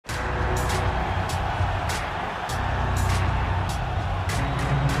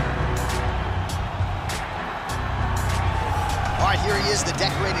is the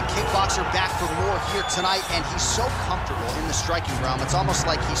decorated kickboxer back for more here tonight, and he's so comfortable in the striking realm. It's almost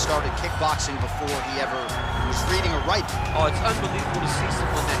like he started kickboxing before he ever was reading or writing. Oh, it's unbelievable to see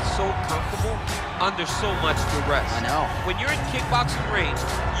someone that's so comfortable under so much duress. I know. When you're in kickboxing range,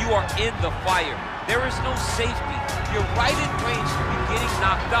 you are in the fire. There is no safety. You're right in range to be getting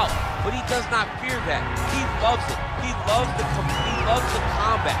knocked out, but he does not fear that. He loves it. He loves the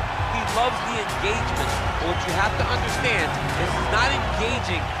combat. He loves the engagement. But what you have to understand is he's not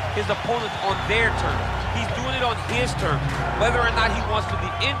engaging his opponents on their terms. He's doing it on his terms. Whether or not he wants to be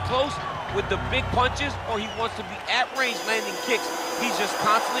in close with the big punches or he wants to be at range landing kicks, he's just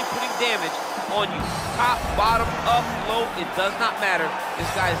constantly putting damage on you. Top, bottom, up, low, it does not matter. This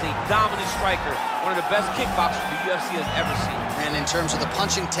guy is a dominant striker, one of the best kickboxers the UFC has ever seen. And in terms of the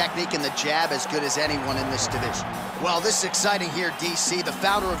punching technique and the jab, as good as anyone in this division. Well, this is exciting here, DC. The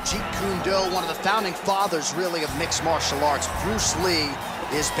founder of Jeet Kune Do, one of the founding fathers, really, of mixed martial arts, Bruce Lee,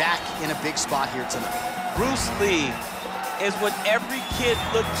 is back in a big spot here tonight. Bruce Lee is what every kid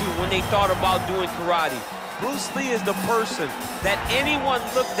looked to when they thought about doing karate. Bruce Lee is the person that anyone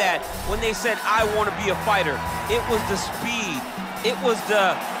looked at when they said, I want to be a fighter. It was the speed. It was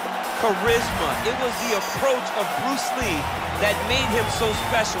the charisma. It was the approach of Bruce Lee that made him so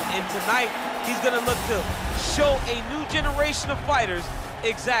special. And tonight, he's going to look to show a new generation of fighters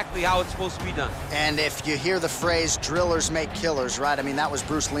exactly how it's supposed to be done. And if you hear the phrase, drillers make killers, right? I mean, that was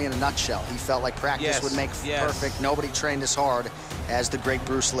Bruce Lee in a nutshell. He felt like practice would make perfect. Nobody trained as hard as the great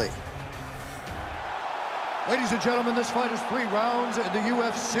Bruce Lee. Ladies and gentlemen, this fight is 3 rounds in the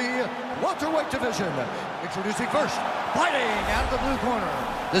UFC welterweight division. Introducing first, fighting out of the blue corner.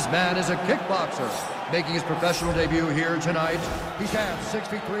 This man is a kickboxer, making his professional debut here tonight. He stands 6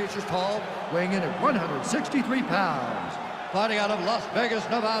 feet 3 inches tall, weighing in at 163 pounds. Fighting out of Las Vegas,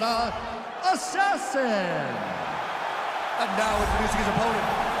 Nevada, Assassin. And now introducing his opponent,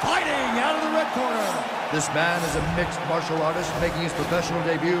 fighting out of the red corner. This man is a mixed martial artist, making his professional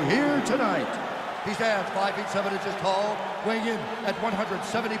debut here tonight. He stands 5 feet 7 inches tall, weighing in at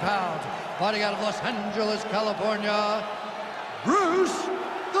 170 pounds. Fighting out of Los Angeles, California, Bruce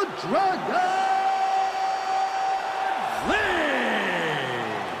the Dragon Lee.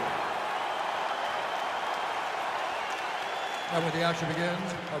 And when the action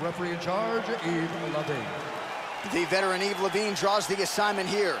begins, a referee in charge, Yves Levine. The veteran Yves Levine draws the assignment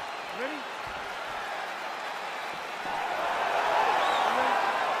here. Ready?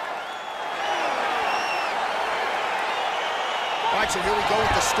 All right, so here we go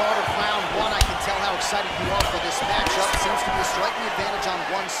with the start of round 1. I can tell how excited you are for this matchup. Seems to be a striking advantage on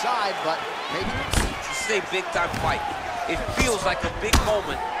one side, but maybe... This is a big-time fight. It feels like a big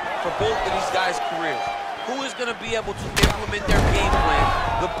moment for both of these guys' careers. Who is going to be able to implement their game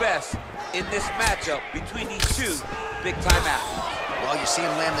plan the best in this matchup between these two big-time athletes? Well, you see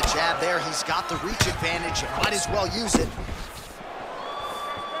him land the jab there. He's got the reach advantage. Might as well use it.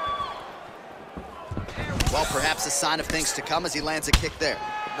 Well, perhaps a sign of things to come as he lands a kick there.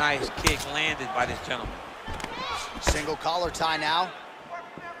 Nice kick landed by this gentleman. Single collar tie now.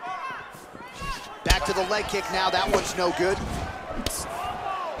 Back to the leg kick now. That one's no good.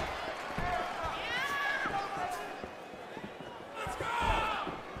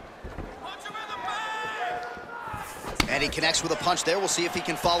 And he connects with a punch there. We'll see if he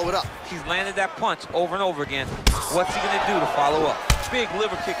can follow it up. He's landed that punch over and over again. What's he gonna do to follow up? Big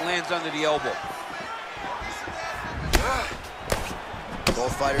liver kick lands under the elbow.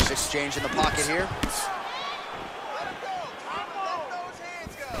 Both fighters exchange in the pocket here.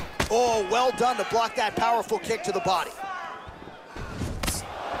 Oh, well done to block that powerful kick to the body.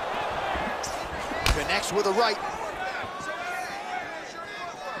 Connects with a right.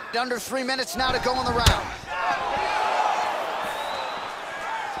 Under 3 minutes now to go in the round.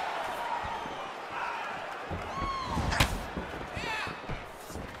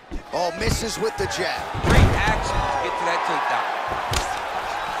 Oh, misses with the jab. Great action to get to that takedown.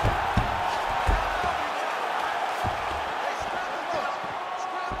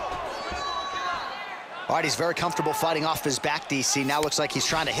 All right, he's very comfortable fighting off his back, DC. Now looks like he's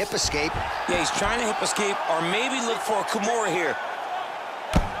trying to hip escape. Yeah, he's trying to hip escape or maybe look for a Kimura here.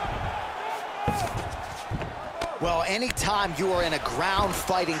 Well, anytime you are in a ground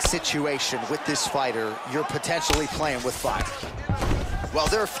fighting situation with this fighter, you're potentially playing with fire. Well,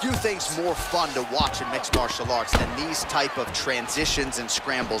 there are few things more fun to watch in mixed martial arts than these type of transitions and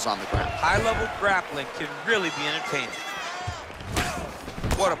scrambles on the ground. High-level grappling can really be entertaining.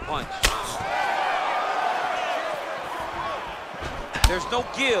 What a punch. There's no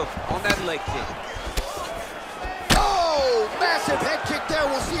give on that leg kick. Oh, massive head kick there.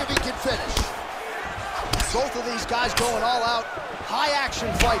 We'll see if he can finish. Both of these guys going all out. High-action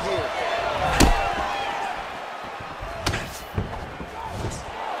fight here.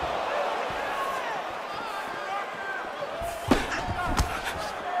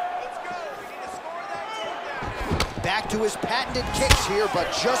 Back to his patented kicks here,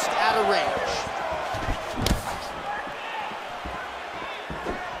 but just out of range.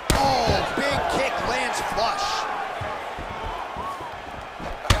 Oh, big kick lands flush.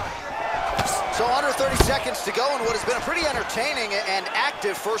 So under 30 seconds to go in what has been a pretty entertaining and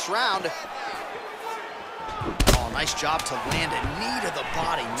active first round. Oh, nice job to land a knee to the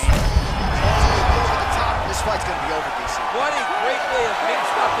body, man. Over the top. This fight's gonna be over, DC. What a great way of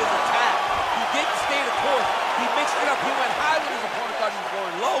mixing up his attack. He didn't stay the course. He mixed it up. He went high when his opponent thought he was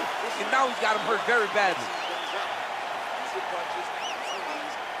going low, and now he's got him hurt very badly.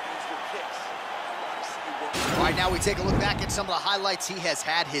 All right, now we take a look back at some of the highlights. He has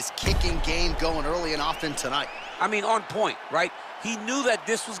had his kicking game going early and often tonight. I mean, on point, right? He knew that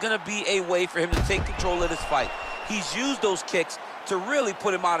this was going to be a way for him to take control of this fight. He's used those kicks to really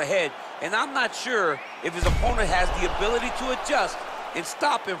put him out ahead, and I'm not sure if his opponent has the ability to adjust and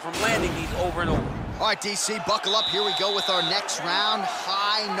stop him from landing these over and over. All right, DC, buckle up. Here we go with our next round.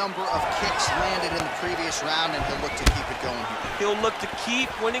 High number of kicks landed in the previous round, and he'll look to keep it going here. He'll look to keep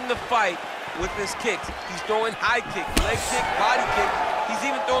winning the fight with his kicks. He's throwing high kick, leg kick, body kick. He's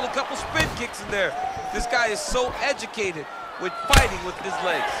even throwing a couple spin kicks in there. This guy is so educated with fighting with his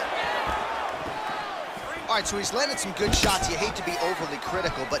legs. All right, so he's landed some good shots. You hate to be overly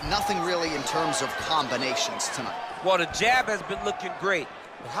critical, but nothing really in terms of combinations tonight. Well, the jab has been looking great.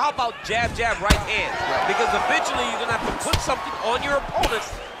 How about jab, jab, right hand? Right. Because eventually you're going to have to put something on your opponent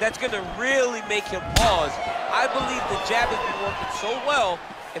that's going to really make him pause. I believe the jab has been working so well,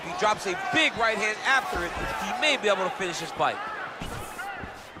 if he drops a big right hand after it, he may be able to finish his fight.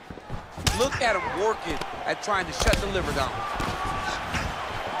 Look at him working at trying to shut the liver down.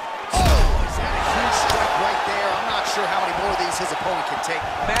 Oh, is that a huge strike right there? I'm not sure how many more of these his opponent can take.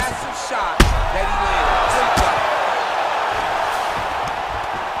 Massive shot that he landed. Great job.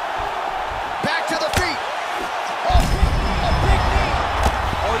 Back to the feet. Oh, a big knee.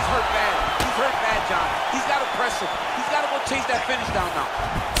 Oh, he's hurt bad. He's hurt bad, John. He's got to press him. He's got to go chase that finish down now.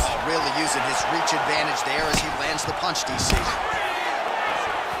 Oh, really using his reach advantage there as he lands the punch, DC.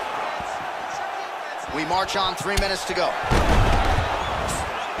 We march on, 3 minutes to go.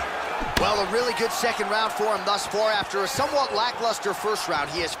 Well, a really good second round for him thus far. After a somewhat lackluster first round,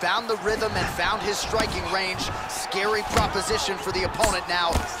 he has found the rhythm and found his striking range. Scary proposition for the opponent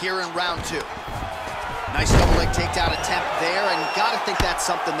now here in round 2. Nice double leg takedown attempt there, and gotta think that's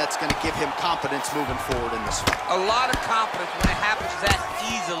something that's gonna give him confidence moving forward in this fight. A lot of confidence when it happens that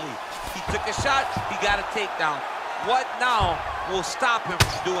easily. He took a shot, he got a takedown. What now will stop him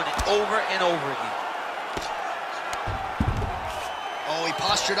from doing it over and over again? Oh, he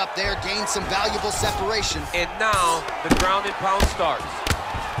postured up there, gained some valuable separation. And now the ground and pound starts.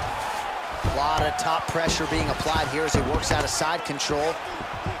 A lot of top pressure being applied here as he works out of side control.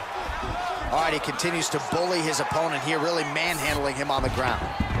 All right, he continues to bully his opponent here, really manhandling him on the ground.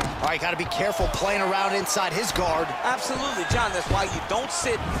 All right, got to be careful playing around inside his guard. Absolutely, John. That's why you don't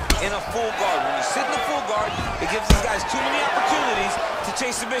sit in a full guard. When you sit in a full guard, it gives these guys too many opportunities to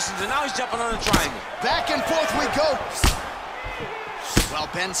chase submissions, and now he's jumping on a triangle. Back and forth we go. Well,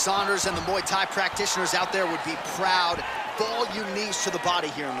 Ben Saunders and the Muay Thai practitioners out there would be proud. Volume knees to the body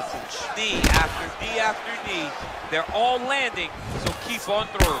here in the clinch. Knee after knee after knee. They're all landing, so keep on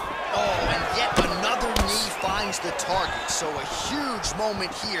throwing. Oh, and yet another knee finds the target. So a huge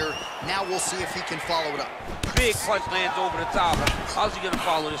moment here. Now we'll see if he can follow it up. Big punch lands over the top. How's he going to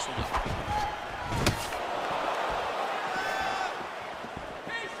follow this one up?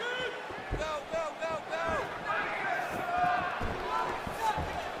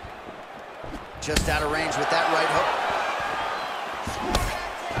 Just out of range with that right hook.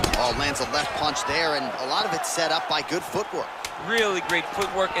 Oh, lands a left punch there, and a lot of it set up by good footwork. Really great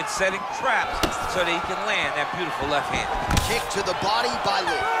footwork and setting traps so that he can land that beautiful left hand. Kick to the body by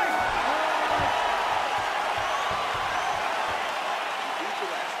Lee.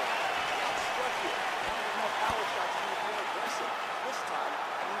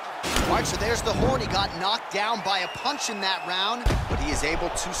 All right, so there's the horn. He got knocked down by a punch in that round, but he is able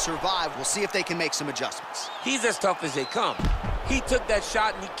to survive. We'll see if they can make some adjustments. He's as tough as they come. He took that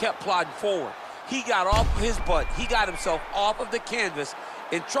shot and he kept plodding forward. He got off of his butt. He got himself off of the canvas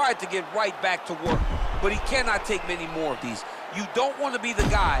and tried to get right back to work. But he cannot take many more of these. You don't want to be the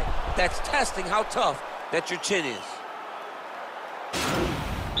guy that's testing how tough that your chin is.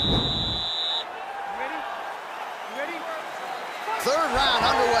 Third round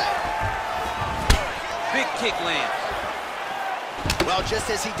underway. Big kick lands. Well, just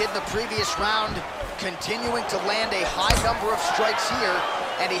as he did in the previous round, continuing to land a high number of strikes here,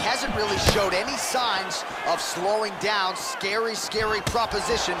 and he hasn't really showed any signs of slowing down. Scary, scary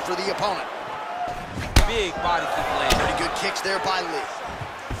proposition for the opponent. Big body kick land. Pretty good kicks there by Lee.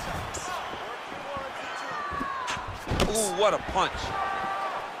 Ooh, what a punch.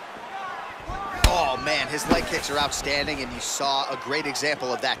 Oh, man, his leg kicks are outstanding, and you saw a great example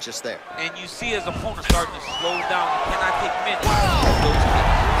of that just there. And you see his opponent starting to slow down. He cannot take many.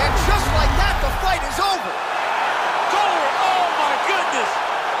 And just like that, the fight is over. It's over. Oh, my goodness.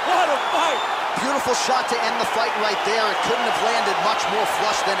 What a fight. Beautiful shot to end the fight right there. It couldn't have landed much more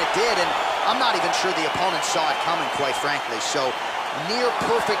flush than it did, and I'm not even sure the opponent saw it coming, quite frankly. So, near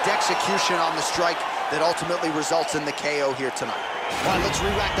perfect execution on the strike that ultimately results in the KO here tonight. All right, let's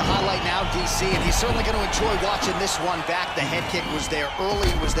re-rack the highlight now, DC, and he's certainly going to enjoy watching this one back. The head kick was there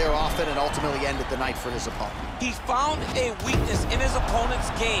early, was there often, and ultimately ended the night for his opponent. He found a weakness in his opponent's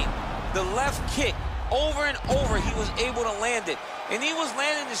game. The left kick, over and over, he was able to land it. And he was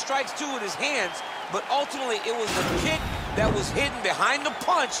landing the strikes, too, with his hands, but ultimately it was the kick that was hidden behind the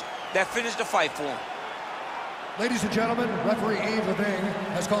punch that finished the fight for him. Ladies and gentlemen, referee Yves Leving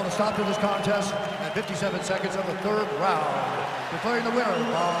has called a stop to this contest at 57 seconds of the third round, declaring the winner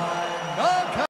by knockout.